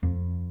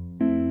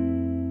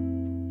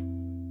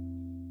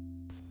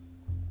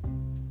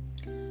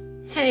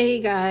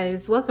Hey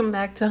guys, welcome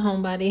back to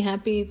Homebody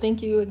Happy.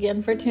 Thank you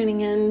again for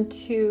tuning in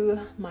to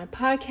my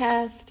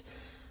podcast.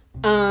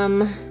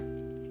 I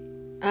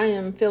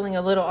am feeling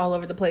a little all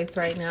over the place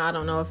right now. I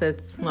don't know if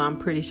I'm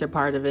pretty sure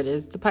part of it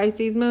is the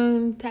Pisces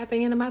moon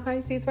tapping into my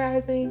Pisces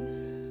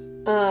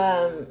rising.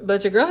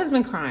 But your girl has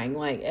been crying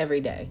like every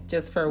day,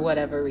 just for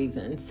whatever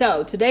reason.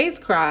 So today's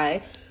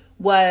cry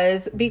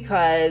was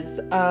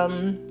because,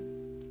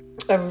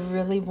 a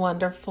really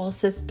wonderful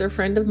sister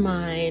friend of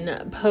mine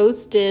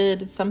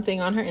posted something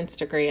on her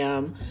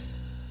Instagram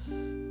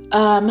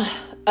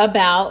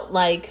about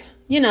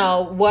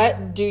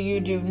what do you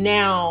do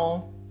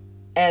now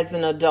as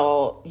an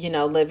adult,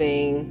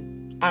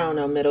 living,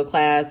 middle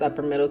class,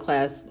 upper middle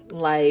class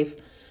life,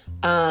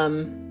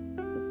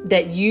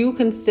 that you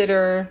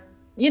consider,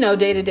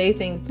 day-to-day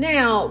things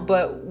now,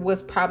 but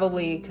was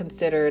probably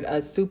considered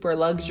a super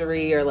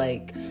luxury or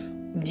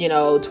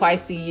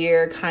twice a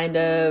year kind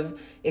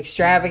of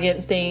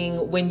extravagant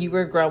thing when you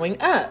were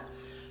growing up.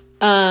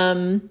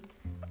 So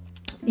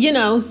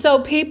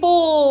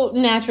people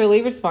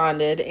naturally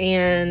responded,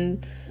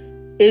 and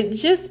it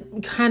just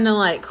kind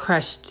of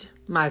crushed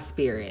my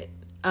spirit.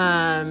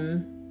 It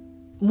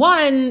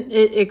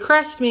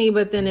crushed me,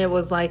 but then it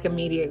was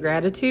immediate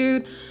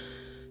gratitude.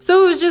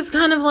 So it was just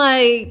kind of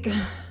I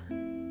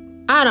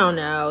don't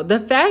know. The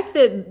fact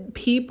that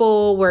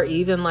people were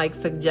even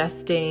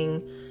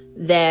suggesting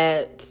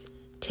that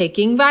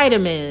taking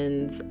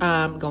vitamins,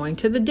 going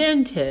to the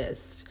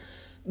dentist,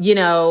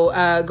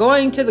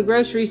 going to the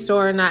grocery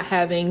store and not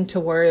having to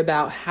worry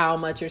about how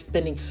much you're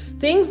spending.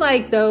 Things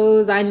like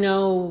those, I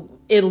know,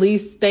 at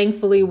least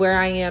thankfully where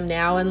I am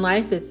now in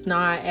life, it's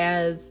not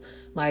as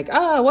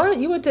what?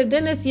 You went to the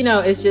dentist?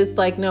 It's just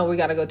no, we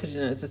got to go to the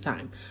dentist this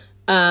time.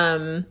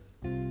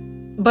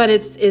 But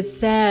it's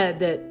sad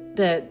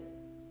that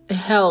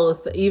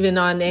health, even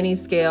on any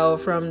scale,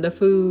 from the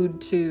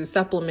food to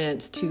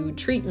supplements to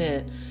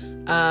treatment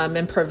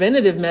and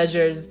preventative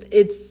measures,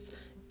 it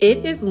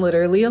is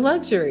literally a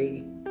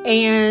luxury.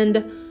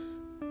 And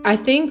I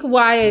think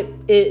why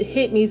it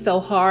hit me so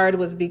hard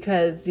was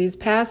because these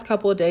past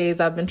couple of days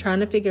I've been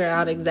trying to figure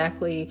out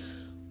exactly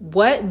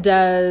what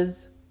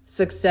does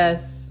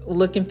success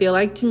look and feel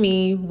like to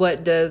me,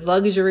 what does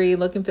luxury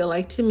look and feel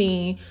like to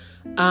me.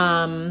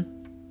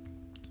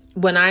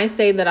 When I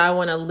say that I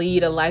want to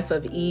lead a life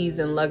of ease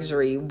and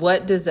luxury,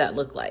 what does that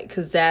look like?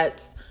 Because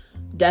that's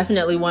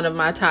definitely one of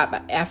my top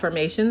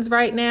affirmations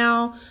right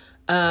now.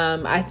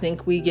 I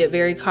think we get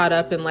very caught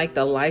up in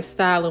the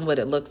lifestyle and what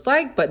it looks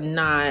like, but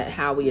not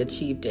how we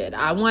achieved it.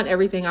 I want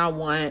everything I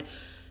want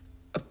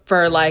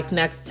for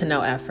next to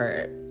no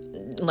effort.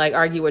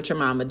 Argue with your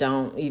mama,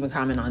 don't even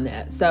comment on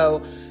that.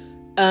 So,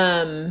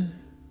 but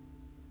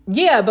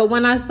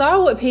when I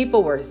saw what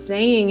people were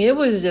saying, it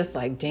was just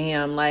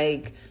damn,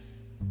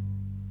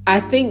 I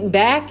think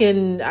back,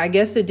 and I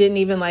guess it didn't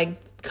even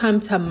come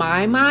to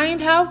my mind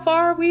how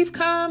far we've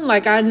come.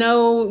 I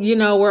know,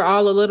 we're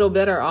all a little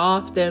better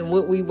off than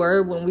what we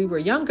were when we were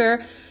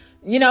younger,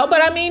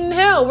 but I mean,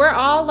 hell, we're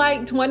all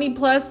 20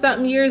 plus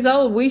something years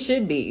old. We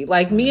should be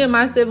me and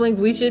my siblings.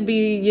 We should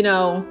be,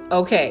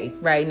 okay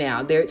right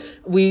now.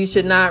 We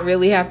should not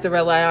really have to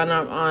rely on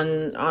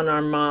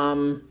our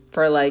mom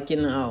for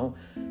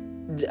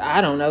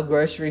I don't know,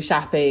 grocery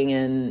shopping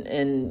and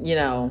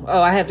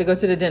I have to go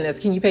to the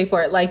dentist. Can you pay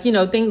for it?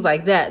 Things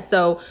like that.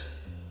 So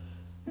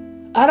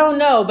I don't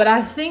know, but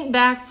I think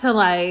back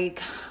to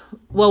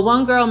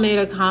one girl made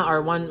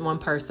a one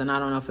person, I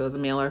don't know if it was a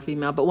male or a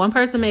female, but one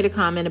person made a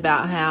comment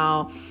about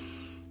how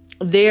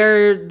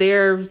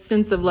their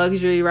sense of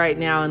luxury right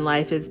now in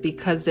life is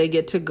because they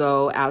get to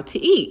go out to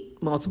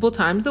eat multiple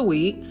times a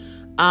week.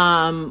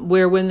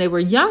 Where when they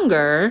were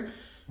younger,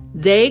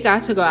 they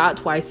got to go out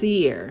twice a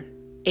year.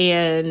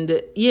 And,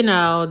 they,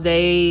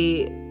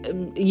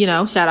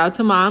 shout out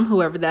to mom,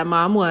 whoever that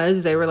mom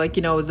was. They were it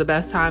was the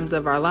best times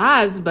of our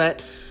lives.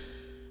 But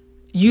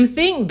you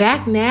think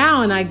back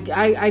now, and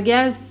I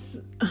guess,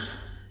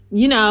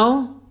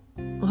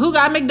 who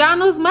got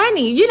McDonald's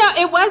money?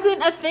 It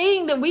wasn't a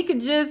thing that we could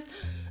just,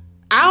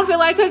 I don't feel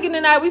like cooking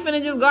tonight, we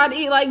finna just go out to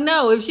eat.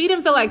 No, if she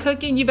didn't feel like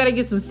cooking, you better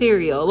get some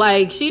cereal.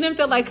 She didn't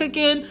feel like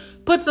cooking,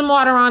 put some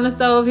water on the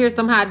stove, here's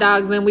some hot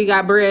dogs, then we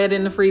got bread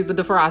in the freezer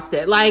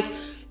defrosted.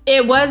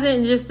 It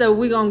wasn't just a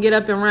we gonna get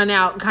up and run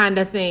out kind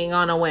of thing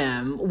on a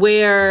whim,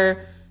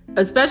 where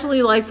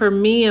especially for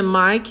me and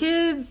my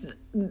kids,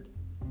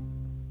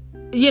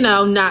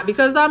 not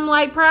because I'm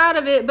proud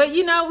of it, but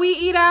we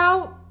eat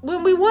out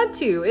when we want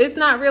to. It's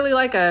not really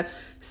a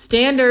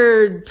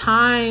standard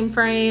time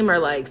frame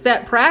or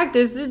set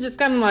practice. It's just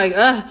kind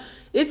of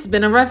it's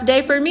been a rough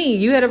day for me.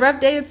 You had a rough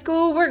day at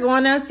school, we're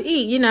going out to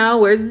eat,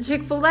 where's the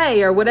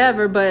Chick-fil-A or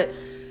whatever. But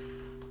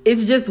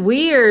it's just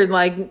weird.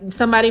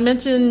 Somebody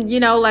mentioned,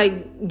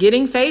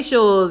 getting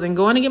facials and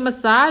going to get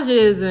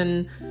massages.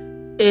 And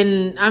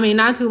I mean,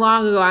 not too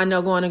long ago, I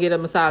know going to get a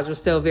massage was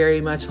still very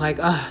much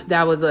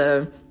that was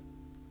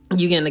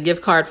you getting a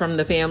gift card from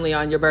the family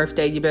on your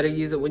birthday. You better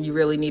use it when you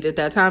really need it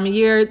that time of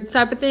year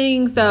type of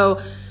thing. So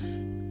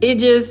it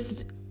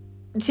just,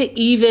 to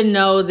even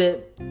know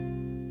that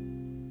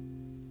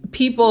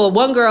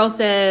one girl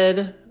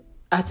said,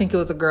 I think it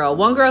was a girl.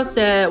 One girl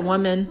said,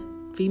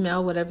 woman,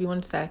 female, whatever you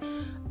want to say.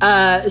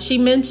 She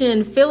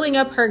mentioned filling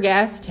up her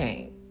gas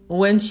tank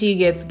when she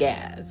gets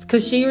gas.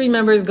 Because she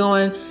remembers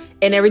going,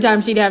 and every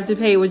time she'd have to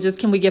pay was just,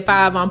 can we get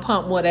 5 on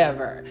pump,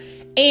 whatever.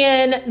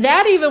 And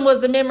that even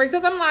was the memory,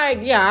 because I'm like,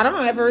 yeah, I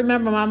don't ever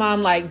remember my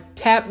mom like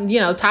topping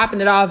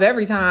it off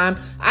every time.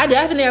 I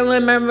definitely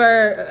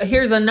remember,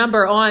 here's a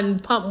number on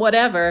pump,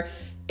 whatever.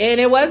 And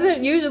it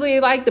wasn't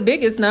usually like the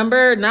biggest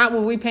number, not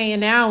what we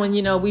paying now when,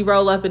 we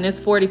roll up and it's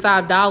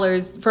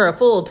 $45 for a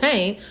full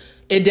tank.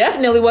 It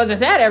definitely wasn't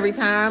that every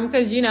time,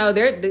 because,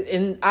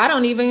 and I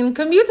don't even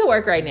commute to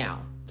work right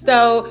now.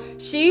 So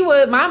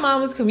my mom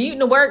was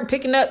commuting to work,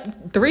 picking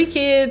up 3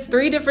 kids,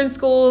 3 different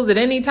schools at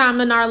any time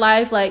in our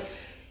life. Like,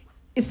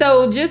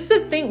 so just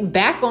to think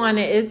back on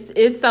it,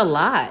 it's a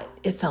lot.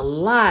 It's a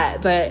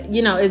lot. But,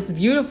 it's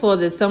beautiful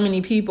that so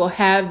many people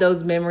have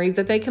those memories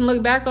that they can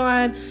look back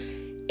on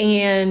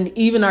and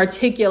even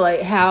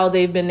articulate how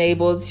they've been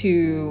able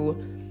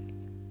to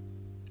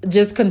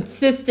just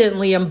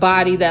consistently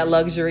embody that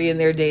luxury in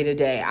their day to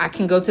day. I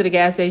can go to the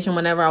gas station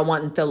whenever I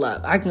want and fill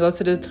up. I can go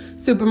to the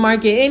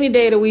supermarket any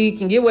day of the week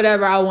and get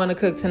whatever I want to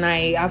cook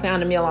tonight. I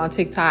found a meal on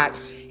TikTok.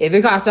 If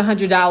it costs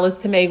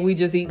 $100 to make, we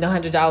just eating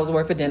 $100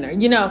 worth of dinner.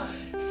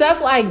 Stuff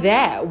like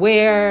that,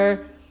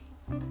 where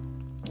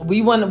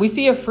we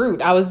see a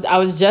fruit. I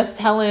was just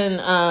telling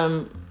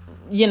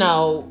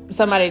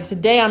somebody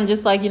today, I'm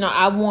just like,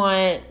 I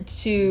want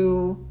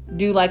to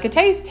do like a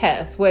taste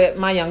test with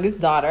my youngest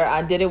daughter.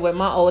 I did it with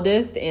my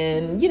oldest,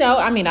 and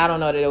I don't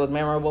know that it was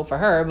memorable for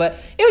her, but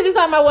it was just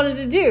something I wanted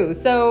to do.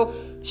 So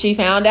she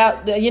found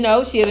out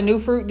that, she had a new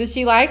fruit that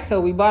she liked,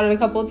 so we bought it a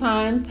couple of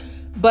times.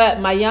 But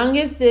my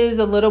youngest is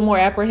a little more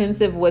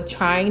apprehensive with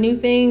trying new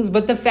things.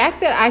 But the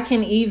fact that I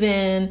can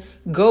even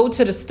go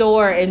to the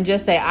store and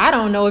just say, I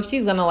don't know if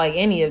she's going to like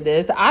any of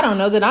this. I don't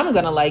know that I'm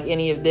going to like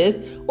any of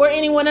this or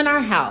anyone in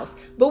our house.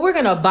 But we're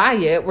going to buy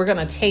it. We're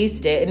going to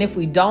taste it. And if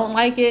we don't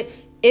like it,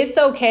 it's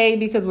okay,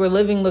 because we're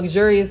living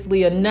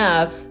luxuriously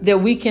enough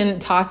that we can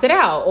toss it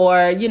out,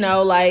 or,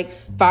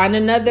 find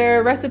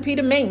another recipe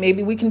to make.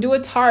 Maybe we can do a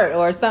tart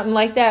or something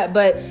like that.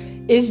 But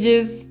it's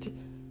just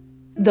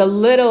the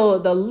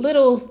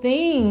little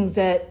things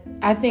that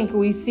I think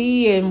we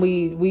see, and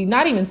we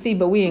not even see,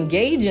 but we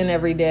engage in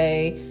every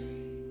day.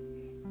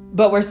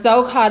 But we're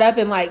so caught up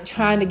in like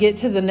trying to get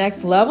to the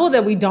next level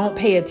that we don't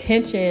pay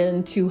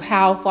attention to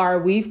how far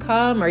we've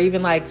come, or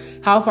even like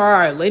how far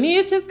our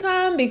lineage has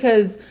come.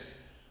 Because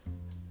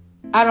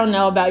I don't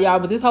know about y'all,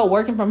 but this whole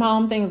working from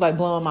home thing is like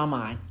blowing my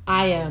mind.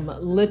 I am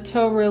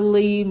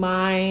literally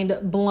mind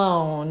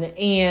blown,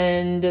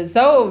 and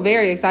so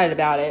very excited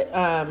about it.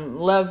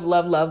 Love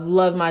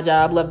my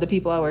job. Love the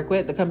people I work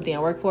with, the company I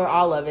work for,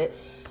 all of it.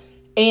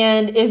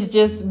 And it's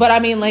just, but I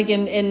mean, like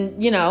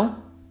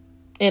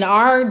in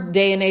our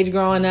day and age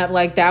growing up,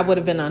 like that would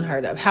have been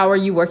unheard of. How are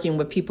you working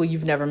with people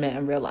you've never met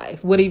in real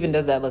life? What even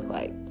does that look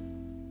like?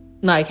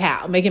 Like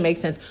how? Make it make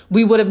sense.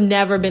 We would have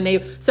never been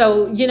able.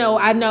 So,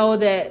 I know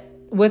that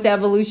with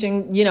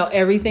evolution,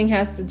 everything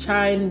has to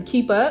try and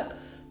keep up,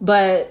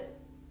 but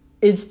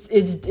it's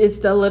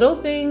the little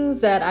things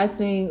that I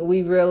think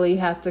we really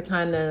have to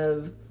kind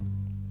of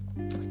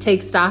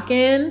take stock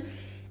in,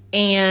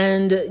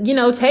 and,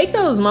 take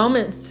those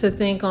moments to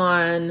think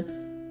on,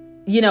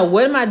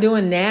 what am I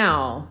doing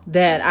now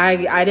that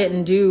I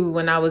didn't do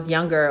when I was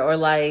younger? Or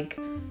like,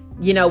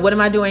 what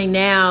am I doing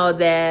now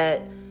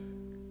that,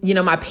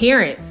 my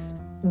parents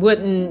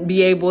wouldn't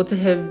be able to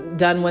have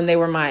done when they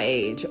were my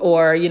age,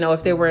 or,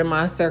 if they were in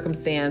my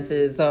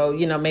circumstances. So,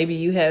 maybe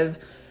you have,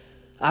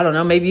 I don't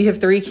know, maybe you have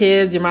 3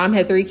 kids, your mom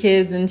had 3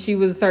 kids and she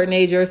was a certain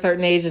age, you're a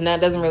certain age, and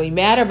that doesn't really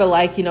matter. But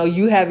like,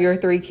 you have your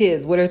 3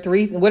 kids. What are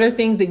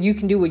things that you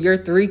can do with your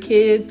 3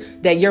 kids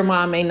that your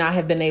mom may not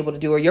have been able to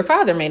do, or your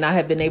father may not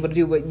have been able to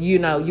do with,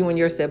 you and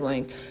your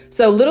siblings.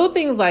 So little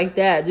things like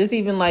that, just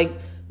even like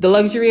the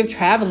luxury of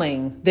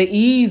traveling, the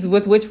ease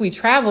with which we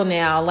travel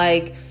now.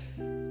 Like,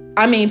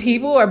 I mean,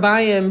 people are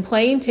buying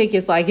plane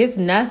tickets like it's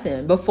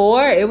nothing.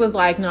 Before, it was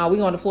like, no, we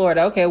going to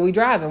Florida. Okay, we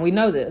driving. We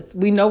know this.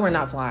 We know we're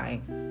not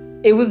flying.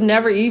 It was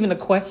never even a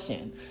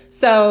question.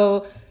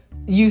 So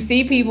you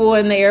see people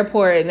in the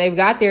airport and they've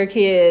got their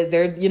kids.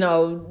 They're,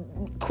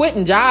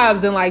 quitting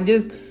jobs and like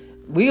just,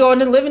 we going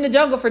to live in the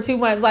jungle for 2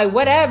 months. Like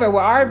whatever.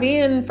 We're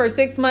RVing for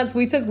 6 months.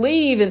 We took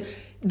leave. And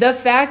the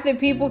fact that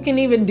people can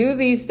even do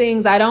these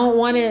things, I don't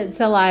want it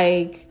to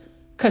like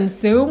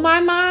consume my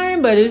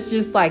mind, but it's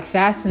just like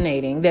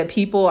fascinating that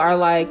people are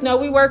like, no,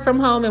 we work from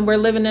home and we're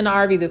living in an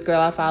RV. This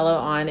girl I follow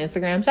on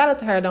Instagram, shout out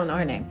to her, I don't know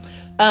her name.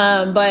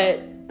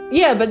 But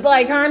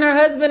like her and her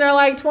husband are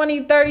like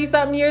 20, 30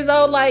 something years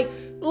old, like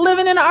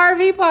living in an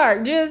RV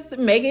park, just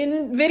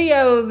making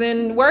videos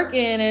and working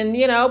and,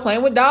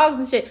 playing with dogs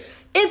and shit.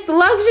 It's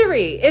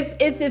luxury.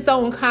 It's its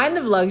own kind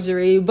of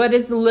luxury, but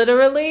it's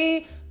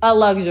literally a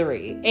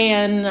luxury.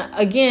 And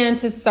again,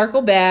 to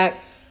circle back,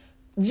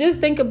 just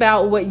think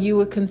about what you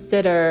would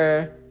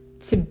consider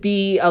to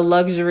be a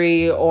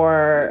luxury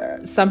or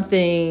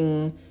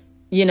something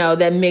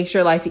that makes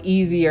your life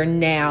easier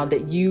now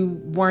that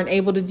you weren't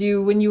able to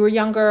do when you were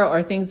younger,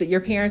 or things that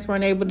your parents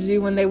weren't able to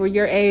do when they were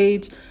your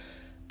age.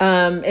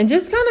 And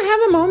just kind of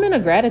have a moment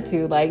of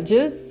gratitude. Like,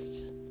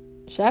 just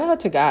shout out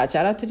to God,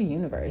 shout out to the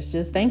universe.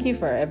 Just thank you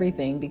for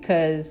everything,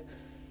 because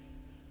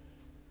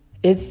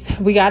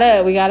we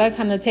gotta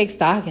kind of take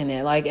stock in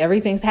it. Like,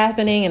 everything's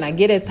happening, and I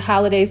get it's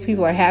holidays,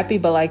 people are happy,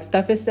 but like,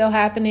 stuff is still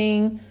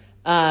happening.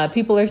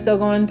 People are still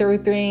going through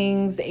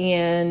things,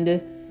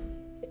 and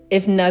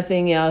if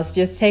nothing else,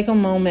 just take a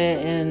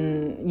moment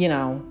and,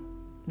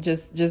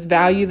 just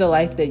value the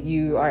life that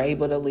you are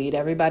able to lead.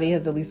 Everybody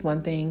has at least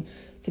one thing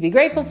to be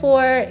grateful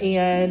for,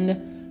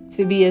 and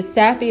to be as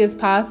sappy as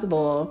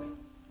possible.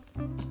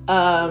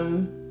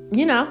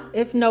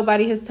 If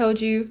nobody has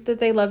told you that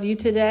they love you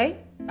today,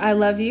 I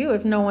love you.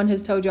 If no one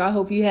has told you, I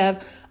hope you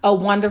have a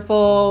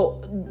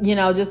wonderful,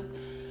 just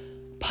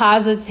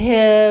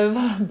positive,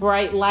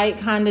 bright light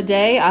kind of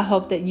day. I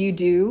hope that you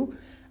do.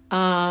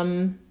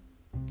 And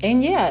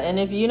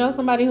if you know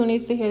somebody who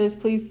needs to hear this,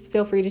 please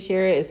feel free to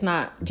share it. It's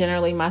not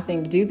generally my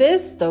thing to do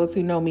this. Those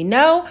who know me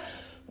know,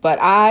 but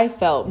I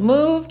felt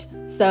moved.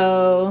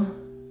 So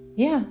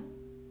yeah,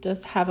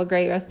 just have a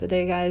great rest of the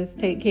day, guys.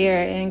 Take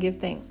care and give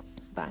thanks.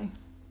 Bye.